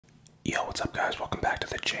Yo, what's up guys? Welcome back to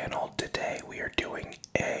the channel. Today we are doing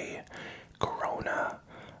a Corona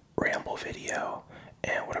Ramble video,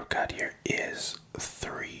 and what I've got here is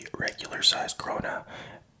 3 regular sized Corona,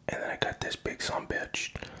 and then I got this big son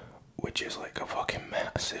bitch, which is like a fucking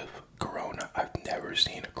massive Corona. I've never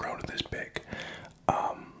seen a Corona this big.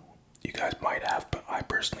 You guys might have, but I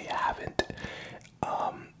personally haven't.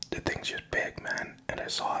 The thing's just big, man, and I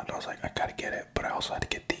saw it and I was like, I gotta get it, but I also had to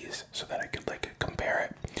get these so that I could like compare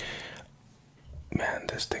it. Man,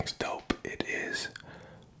 this thing's dope. It is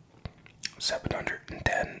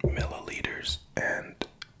 710 milliliters, and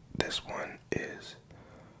this one is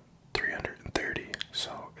 330.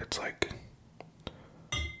 So it's like,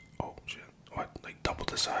 oh shit, what? Like double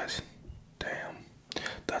the size? Damn.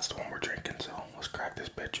 That's the one we're drinking. So let's crack this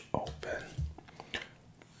bitch open.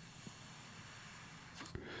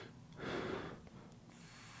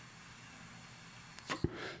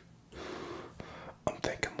 I'm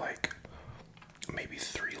thinking like maybe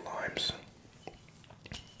 3 limes,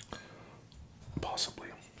 possibly.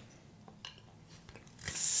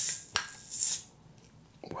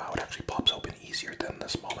 Wow, it actually pops open easier than the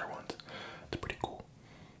smaller ones. It's pretty cool.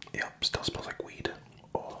 Yep, still smells like weed.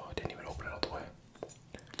 Oh, I didn't even open it all the way.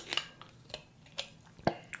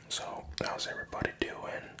 So, how's everybody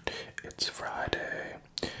doing? It's Friday.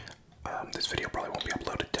 This video probably won't be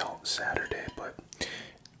uploaded till Saturday, but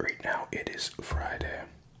right now it is Friday.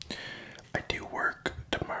 I do work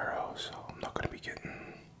tomorrow, so I'm not going to be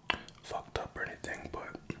getting fucked up or anything,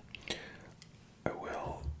 but I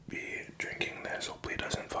will be drinking this. Hopefully it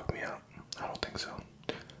doesn't fuck me up. I don't think so.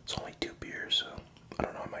 It's only 2 beers, so I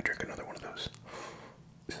don't know. I might drink another one of those.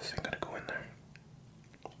 Is this thing going to go in there?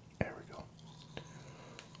 There we go.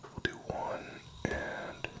 We'll do one,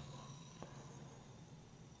 and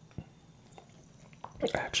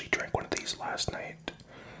I actually drank one of these last night.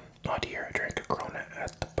 Not here. I drank a Corona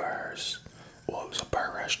at the bars. Well, it was a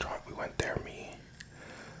bar restaurant. We went there, me,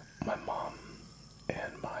 my mom,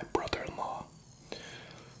 and my brother-in-law.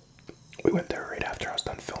 We went there right after I was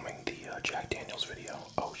done filming the Jack Daniels video.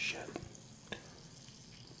 Oh shit.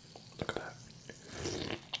 Look at that.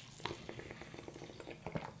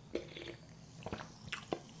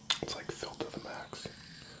 It's like filled to the max.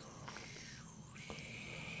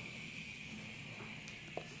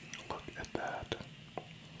 Look at that.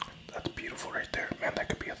 That's beautiful right there. Man, that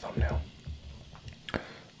could be a thumbnail.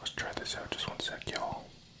 Let's try this out just one sec, y'all.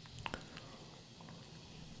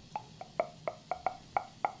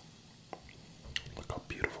 Look how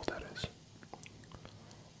beautiful that is.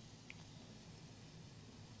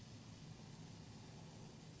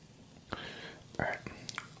 Alright,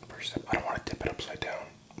 first step. I don't want to dip it upside down,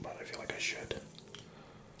 but I feel like I should.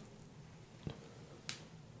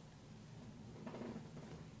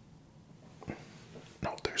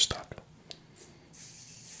 No, they're stuck.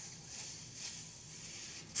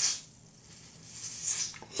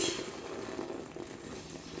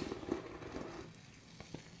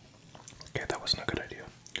 Okay, that wasn't a good idea.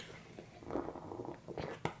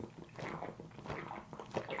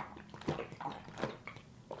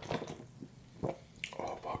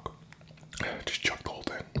 Oh fuck. Just chucked the whole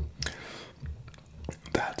thing.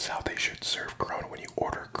 That's how they should serve Corona when you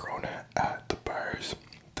order Corona at the bars.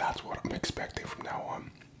 That's what I'm expecting from now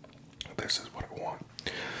on. This is what I want.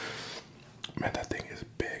 Man, that thing is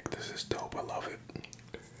big. This is dope. I love it.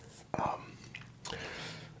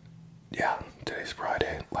 Yeah, today's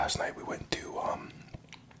Friday. Last night we went to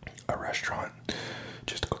a restaurant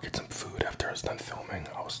just to go get some food after I was done filming.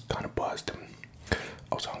 I was kind of buzzed and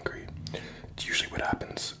I was hungry. It's usually what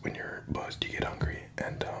happens when you're buzzed, you get hungry,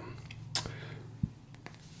 and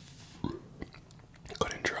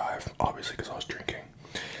couldn't drive, obviously, because I was drinking.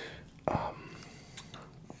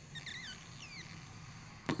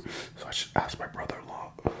 So I just asked my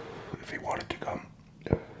brother-in-law if he wanted to come.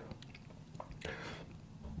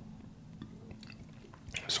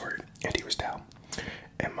 Sorry, and he was down,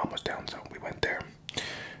 and Mom was down, so we went there.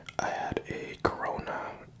 I had a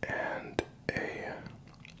Corona and a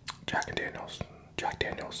Jack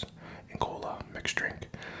Daniels and cola mixed drink.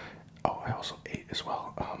 Oh, I also ate as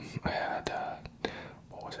well. I had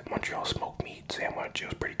what was it? Montreal smoked meat sandwich. It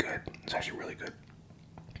was pretty good. It's actually really good.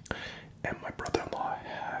 And my brother-in-law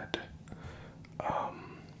had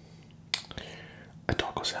a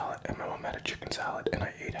taco salad, and my mom had a chicken salad, and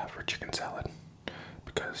I ate half her chicken salad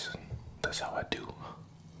because that's how I do.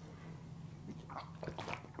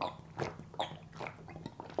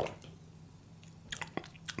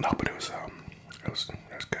 No, but it was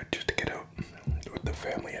good just to get out with the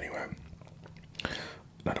family anyway.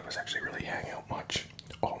 None of us actually really hang out much.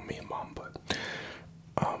 Oh, me and Mom, but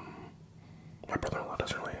my brother-in-law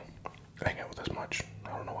doesn't really hang out with us much.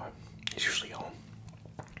 I don't know why. He's usually home.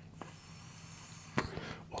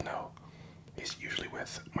 Well, no, he's usually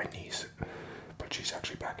with my niece, but she's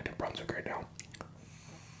actually back in New Brunswick right now.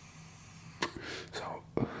 So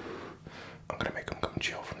I'm gonna make him come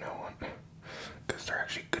chill from now on, because they're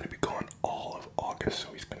actually gonna be gone all of August. So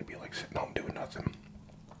he's gonna be like sitting home doing nothing.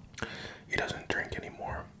 He doesn't drink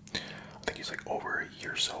anymore. I think he's like over a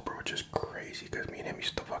year sober, which is crazy because me and him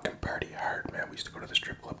used to fucking party hard, man. We used to go to the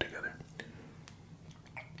strip club together.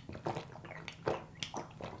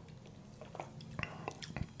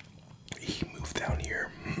 He moved down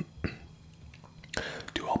here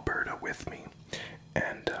to Alberta with me,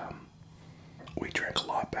 and we drank a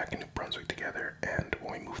lot back in New Brunswick together, and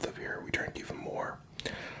when we moved up here, we drank even more.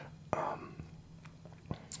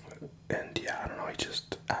 And yeah, I don't know, he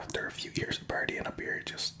just, after a few years of partying up here,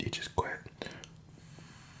 he just quit.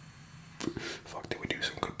 Fuck, did we do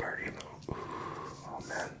some good partying though? Oh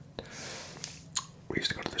man. We used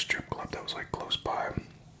to go to the strip club that was like close by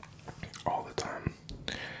all the time.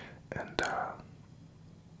 And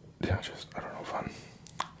yeah, just, I don't know, fun.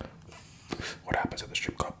 What happens at the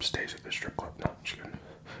strip club stays at the strip club. No,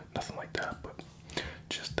 nothing like that, but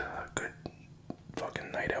just a good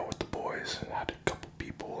fucking night out with the boys. I had a couple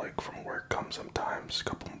people like from work come sometimes, a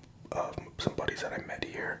couple of some buddies that I met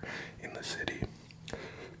here in the city.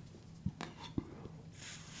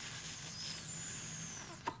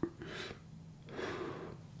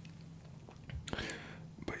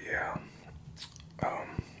 But yeah,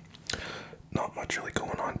 not much really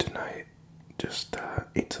going on tonight. Just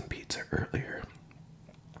ate some pizza earlier.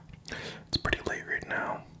 It's pretty late right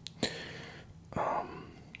now.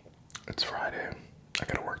 It's Friday. I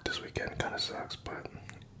gotta work this weekend. Kind of sucks, but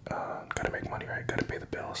gotta make money, right? Gotta pay the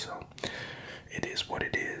bill. So it is what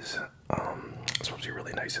it is. It's supposed to be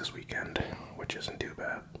really nice this weekend, which isn't too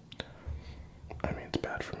bad. I mean, it's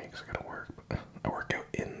bad for me because I gotta work, but I work out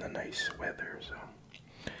in the nice weather, so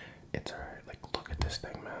it's alright. Like, look at this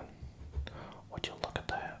thing, man. Would you look at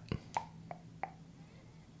that?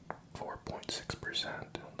 4.6%.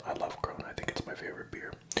 I love Corona. I think it's my favorite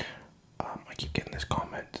beer. I keep getting this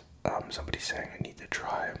comment. Somebody saying I need to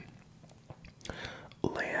try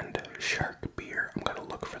Land Shark beer. I'm gonna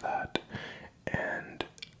look for that. And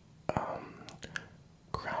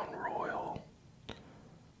Crown Royal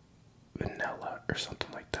Vanilla or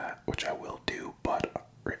something like that, which I will do. But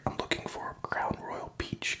I'm looking for Crown Royal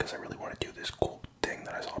Peach because I really want to do this cool thing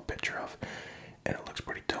that I saw a picture of, and it looks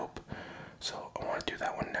pretty dope. So I want to do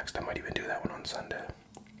that one next. I might even do that one on Sunday.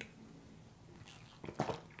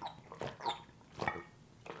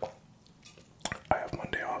 I have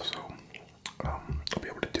Monday off, so I'll be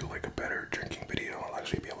able to do like a better drinking video. I'll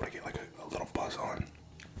actually be able to get like a little buzz on.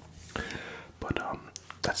 But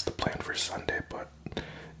that's the plan for Sunday. But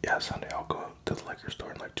yeah, Sunday I'll go to the liquor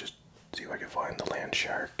store and like just see if I can find the Land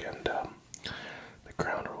Shark and the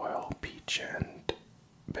Crown Royal Peach and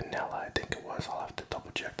Vanilla, I think it was. I'll have to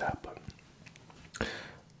double check that, but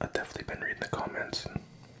I've definitely been reading the comments. And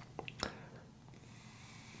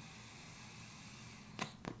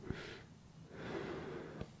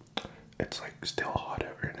it's like still hot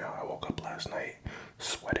out right now. I woke up last night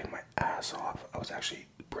sweating my ass off. I was actually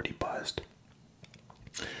pretty buzzed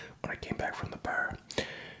when I came back from the bar,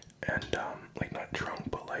 and like not drunk,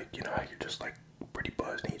 but like, you know how you're just like pretty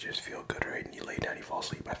buzzed and you just feel good, right? And you lay down, you fall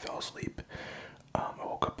asleep. I fell asleep. I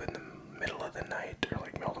woke up in the middle of the night or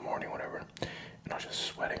like middle of the morning, whatever, and I was just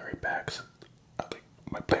sweating right back. So, like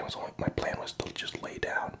my plan was to just lay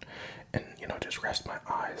down and, you know, just rest my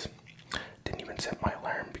eyes. Didn't even set my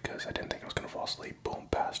alarm because I didn't think I was gonna fall asleep. Boom,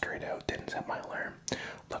 passed straight out. Didn't set my alarm.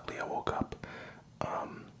 Luckily, I woke up,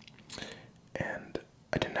 and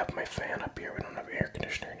I didn't have my fan up here. We don't have air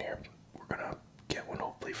conditioner in here. We're gonna get one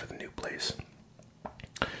hopefully for the new place.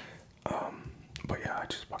 But yeah, I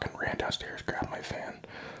just fucking ran downstairs, grabbed my fan,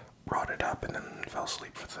 brought it up, and then fell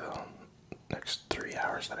asleep for the next 3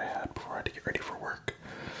 hours that I had before I had to get ready for work.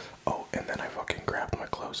 Oh, and then I fucking grabbed my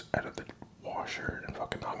clothes out of the washer and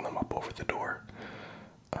fucking hung them up over the door.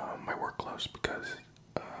 My work clothes, because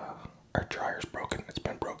our dryer's broken. It's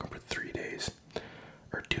been broken for 3 days,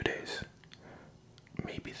 or 2 days,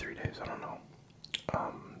 maybe 3 days, I don't know.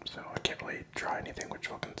 So I can't really dry anything, which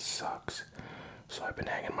fucking sucks. So I've been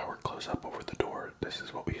hanging my work clothes up over the door. This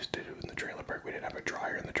is what we used to do in the trailer park. We didn't have a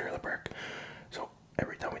dryer in the trailer park, so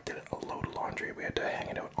every time we did a load of laundry, we had to hang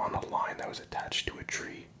it out on a line that was attached to a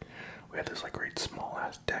tree. We had this like great small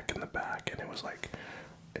ass deck in the back, and it was like,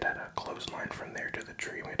 it had a clothesline from there to the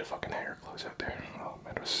tree, and we had to fucking hang our clothes out there. Oh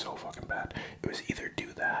man, it was so fucking bad. It was either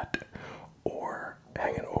do that or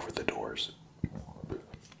hang it over the doors.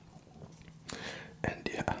 And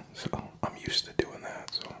yeah, so I'm used to doing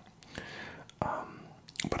that. So,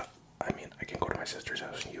 but I my sister's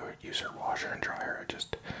house and use her washer and dryer.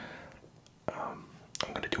 I'm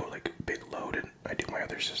gonna do a like big load, and I do my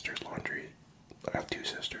other sister's laundry. I have two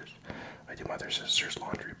sisters. I do my other sister's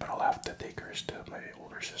laundry, but I'll have to take hers to my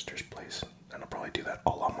older sister's place, and I'll probably do that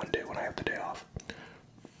all on Monday when I have the day off.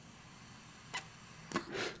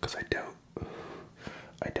 Cause I doubt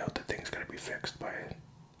that things gonna be fixed by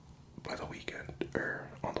the weekend or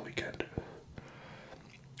on the weekend.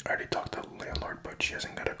 I already talked to the landlord, but she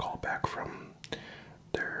hasn't got a call back from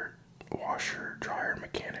their washer, dryer,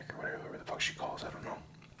 mechanic, or whatever the fuck she calls. I don't know.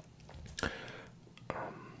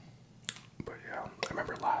 But yeah, I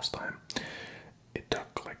remember last time it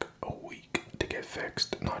took like a week to get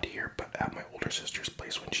fixed. Not here, but at my older sister's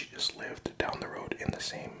place when she just lived down the road in the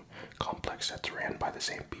same complex that's ran by the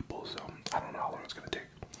same people. So I don't know how long it's gonna take.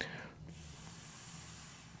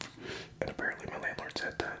 And apparently my landlord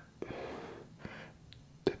said that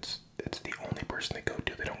it's the only person they go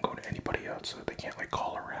to. They don't go to anybody else, so they can't like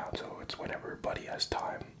call around. So it's whenever buddy has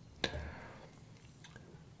time.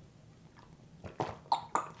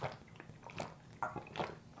 I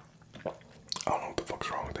don't know what the fuck's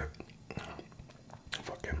wrong with it.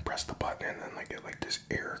 Fucking press the button and then I get like this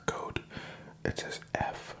error code. It says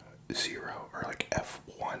F0 or like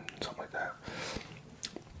F1, something like that.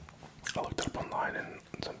 I looked it up online and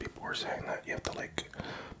some people were saying that you have to like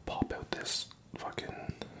pop out this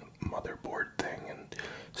fucking motherboard thing and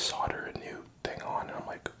solder a new thing on, and I'm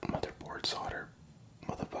like, motherboard solder?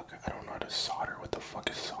 Motherfucker, I don't know how to solder. What the fuck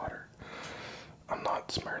is solder? I'm not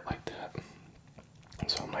smart like that.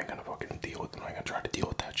 So I'm not gonna fucking deal with it. I'm not gonna try to deal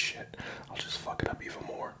with that shit. I'll just fuck it up even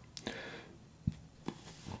more. So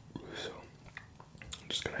I'm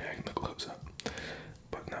just gonna hang the gloves up.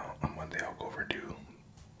 But now on Monday I'll go over and do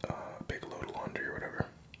a big load of laundry or whatever.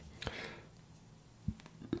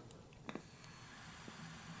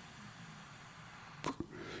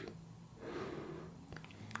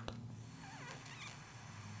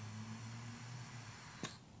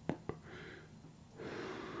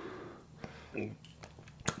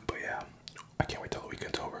 But yeah, I can't wait till the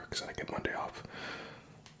weekend's over because then I get Monday off.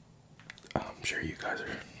 I'm sure you guys or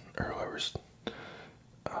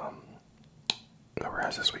whoever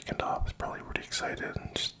has this weekend off is probably pretty excited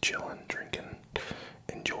and just chilling, drinking,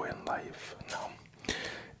 enjoying life. No,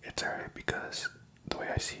 it's alright because the way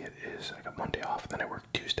I see it is I got Monday off, then I work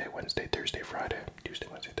Tuesday, Wednesday, Thursday, Friday. Tuesday,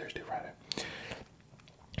 Wednesday, Thursday, Friday.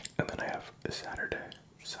 And then I have a Saturday,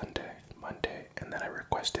 Sunday, Monday, and then I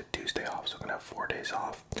requested Tuesday off, so I'm gonna have 4 days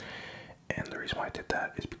off. And the reason why I did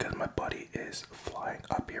that is because my buddy is flying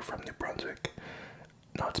up here from New Brunswick,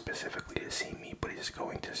 not specifically to see me, but he's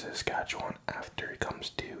going to Saskatchewan after he comes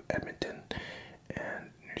to Edmonton,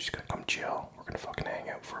 and he's just gonna come chill. We're gonna fucking hang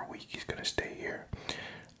out for a week. He's gonna stay here.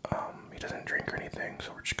 He doesn't drink or anything,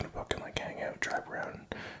 so we're just gonna fucking like hang out, drive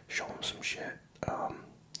around, show him some shit.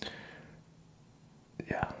 Yeah,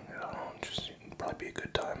 I don't know, just probably be a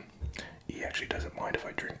good time. He actually doesn't mind if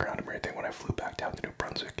I drink around him or anything. When I flew back down to New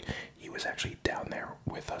Brunswick, he was actually down there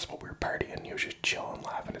with us while we were partying. He was just chilling,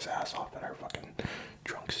 laughing his ass off at our fucking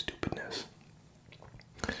drunk stupidness.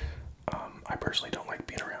 I personally don't like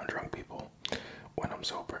being around drunk people when I'm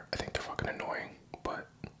sober. I think they're fucking annoying, but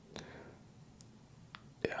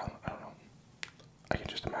yeah, I don't know. I can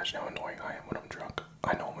just imagine how annoying I am when I'm drunk.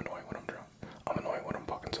 I know I'm annoying when I'm drunk. I'm annoying when I'm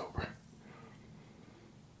fucking sober.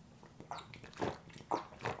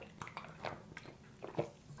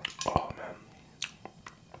 Oh man,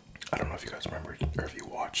 I don't know if you guys remember or if you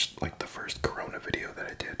watched like the first Corona video that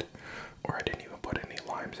I did, or I didn't even put any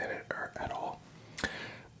limes in it or at all.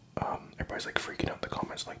 Everybody's like freaking out in the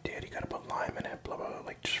comments, like, "Dad, you gotta put lime in it," blah blah, blah,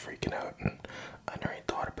 like just freaking out, and I never even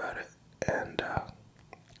thought about it, and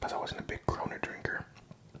because I wasn't a big Corona drinker,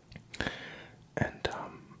 and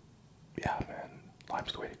yeah, man,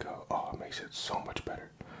 lime's the way to go. Oh, it makes it so much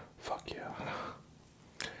better. Fuck yeah.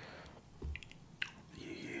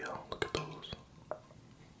 Yeah, look at those.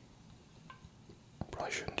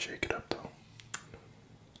 Probably shouldn't shake it up though.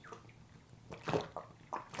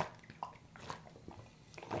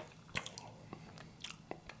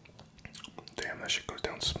 Damn, that shit goes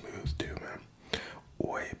down smooth too, man.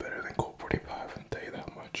 Way better than Colt 45, I'll tell you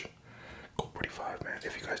that much. Colt 45, man.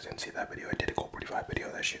 If you guys didn't see that video, I did a Colt 45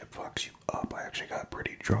 video. That shit fucks you up. I actually got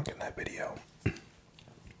pretty drunk in that video.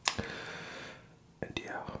 And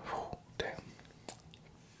yeah, oh, damn.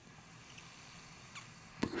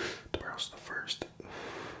 Tomorrow's the first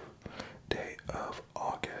day of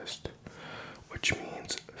August, which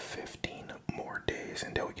means 15 more days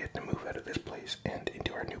until we get to move out of this place and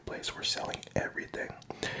into our new place. We're selling everything.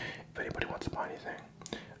 If anybody wants to buy anything,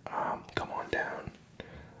 come on down.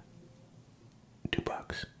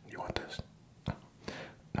 $2. You want this?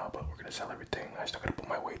 No, but we're gonna gotta sell everything. I still gotta put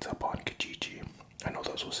my weights up on Kijiji. I know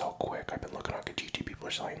those will sell quick. I've been looking on Kijiji. People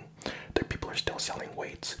are still selling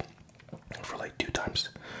weights for like 2 times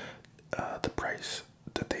the price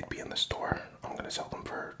that they'd be in the store. I'm gonna sell them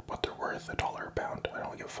for what they're worth, $1 a pound. I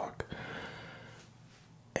don't give a fuck.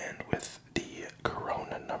 And with the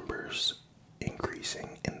corona numbers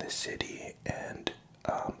increasing in the city, and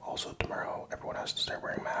also tomorrow everyone has to start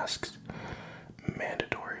wearing masks,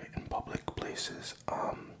 mandatory in public places.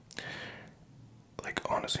 Like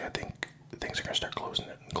honestly, I think things are gonna start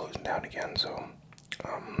closing down again. So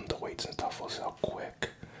the weights and stuff will sell quick.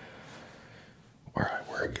 Where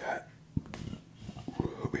I work at,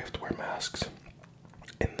 we have to wear masks.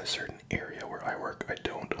 In the certain area where I work, I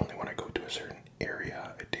don't. Only when I go to a certain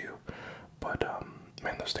area, I do. But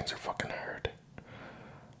man, those things are fucking hard.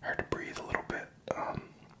 Hard to breathe a little bit.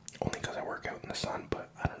 Only because I work out in the sun. But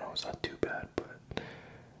I don't know, it's not too bad. But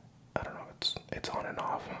I don't know, it's on and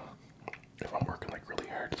off. If I'm working like really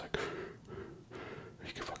hard, it's like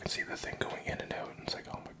you can fucking see the thing going in and out, and it's like,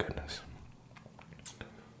 oh my goodness.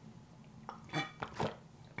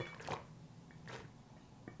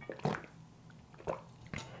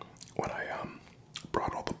 When I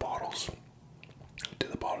brought all the bottles to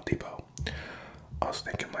the bottle depot, I was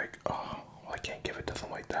thinking like, oh, well, I can't give it to them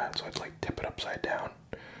like that, so I'd like tip it upside down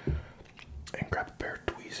and grab a pair of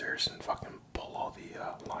tweezers and fucking pull all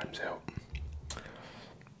the limes out.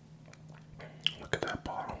 Look at that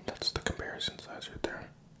bottle. That's the comparison size right there.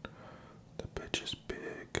 The bitch is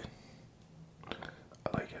big.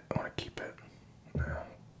 I like it. I want to keep it. Yeah.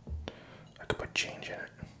 I could put change in it.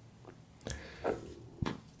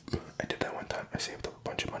 I did that one time. I saved up a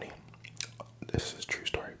bunch of money. This is a true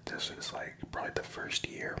story. This is like probably the first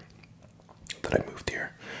year that I moved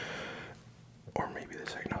here. Or maybe the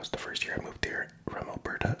second. No, it's the first year I moved here from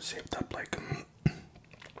Alberta. Saved up like,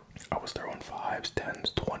 I was throwing 5s,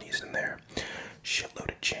 10s, 20s in there. Shitload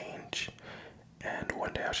of change. And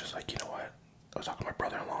one day I was just like, you know what? I was talking to my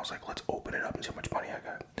brother-in-law. I was like, let's open it up and see how much money I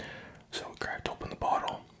got. So we cracked open the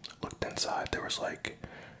bottle. Looked inside. There was like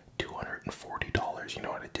 $240. You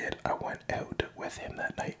know what I did? I went out with him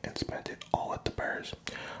that night and spent it all at the bars.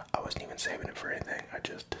 I wasn't even saving it for anything. I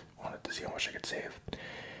just wanted to see how much I could save.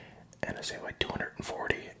 And I saved like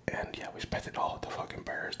 $240. And yeah, we spent it all at the fucking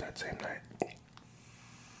bars that same night.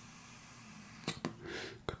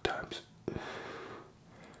 Good times.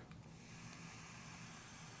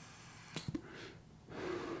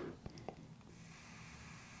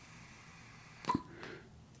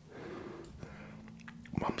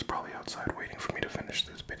 Mom's probably outside waiting for me to finish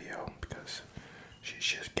this video because she's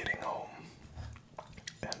just getting home.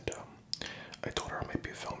 And I told her I might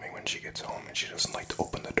be filming when she gets home, and she doesn't like to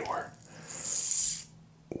open the door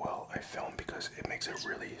while I film because it makes a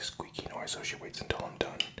really squeaky noise, so she waits until I'm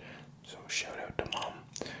done. So shout out to Mom.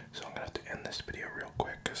 So I'm gonna have to end this video real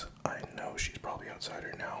quick because I know she's probably outside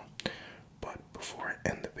right now. But before I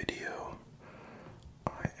end the video,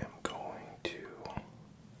 I am going to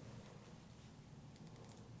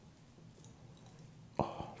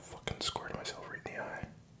fucking squirt myself right in the eye.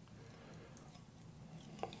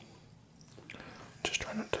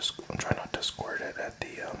 I'm trying not to squirt it at the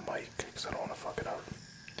mic because I don't want to fuck it up.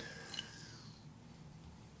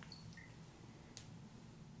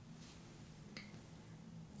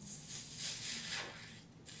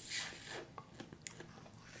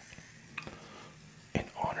 In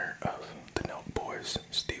honor of the Nelk boys,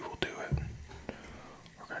 Steve will do it.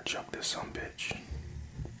 We're gonna chuck this sumbitch.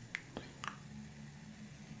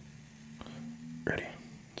 Ready?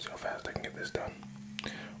 See how fast I can get this done.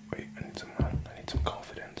 Wait, I need some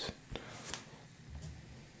confidence.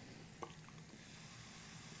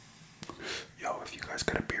 Yo, if you guys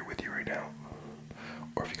got a beer with you right now,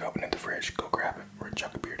 or if you got one in the fridge, go grab it. We're gonna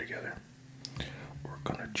chug a beer together. We're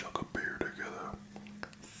gonna chug a beer together.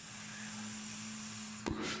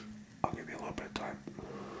 I'll give you a little bit of time.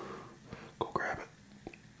 Go grab it.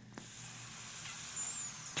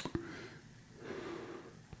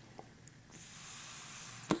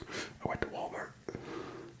 I went to Walmart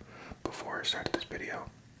before I started this video,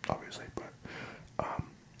 obviously, but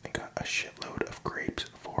I got a shitload of grapes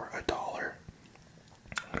for $1.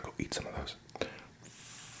 I'm gonna go eat some of those.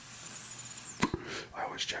 I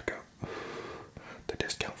always check out the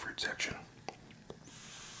discount fruit section.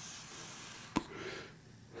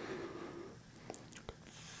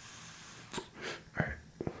 Alright.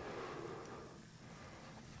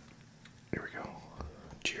 Here we go.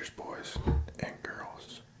 Cheers, boys and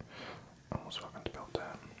girls. I almost fucking spelled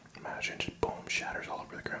that. Imagine just boom, shatters all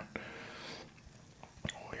over the ground.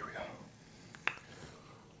 Oh, here we go.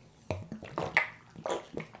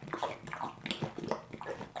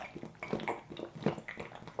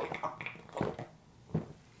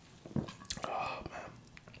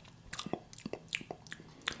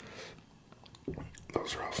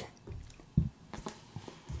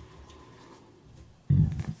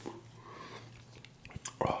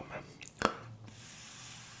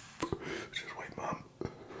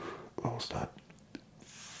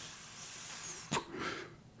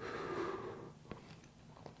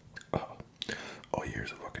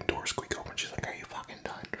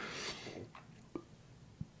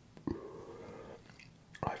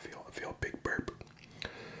 real big burp.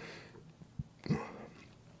 I'm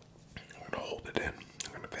gonna hold it in.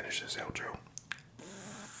 I'm gonna finish this outro.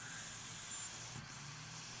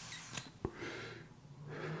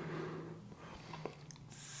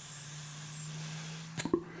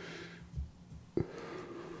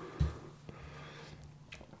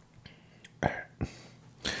 Alright.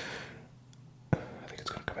 I think it's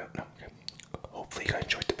gonna come out now. Okay. Hopefully you guys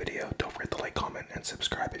enjoyed the video. Don't forget to like, comment, and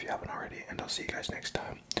subscribe if you haven't already. And I'll see you guys next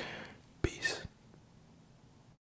time.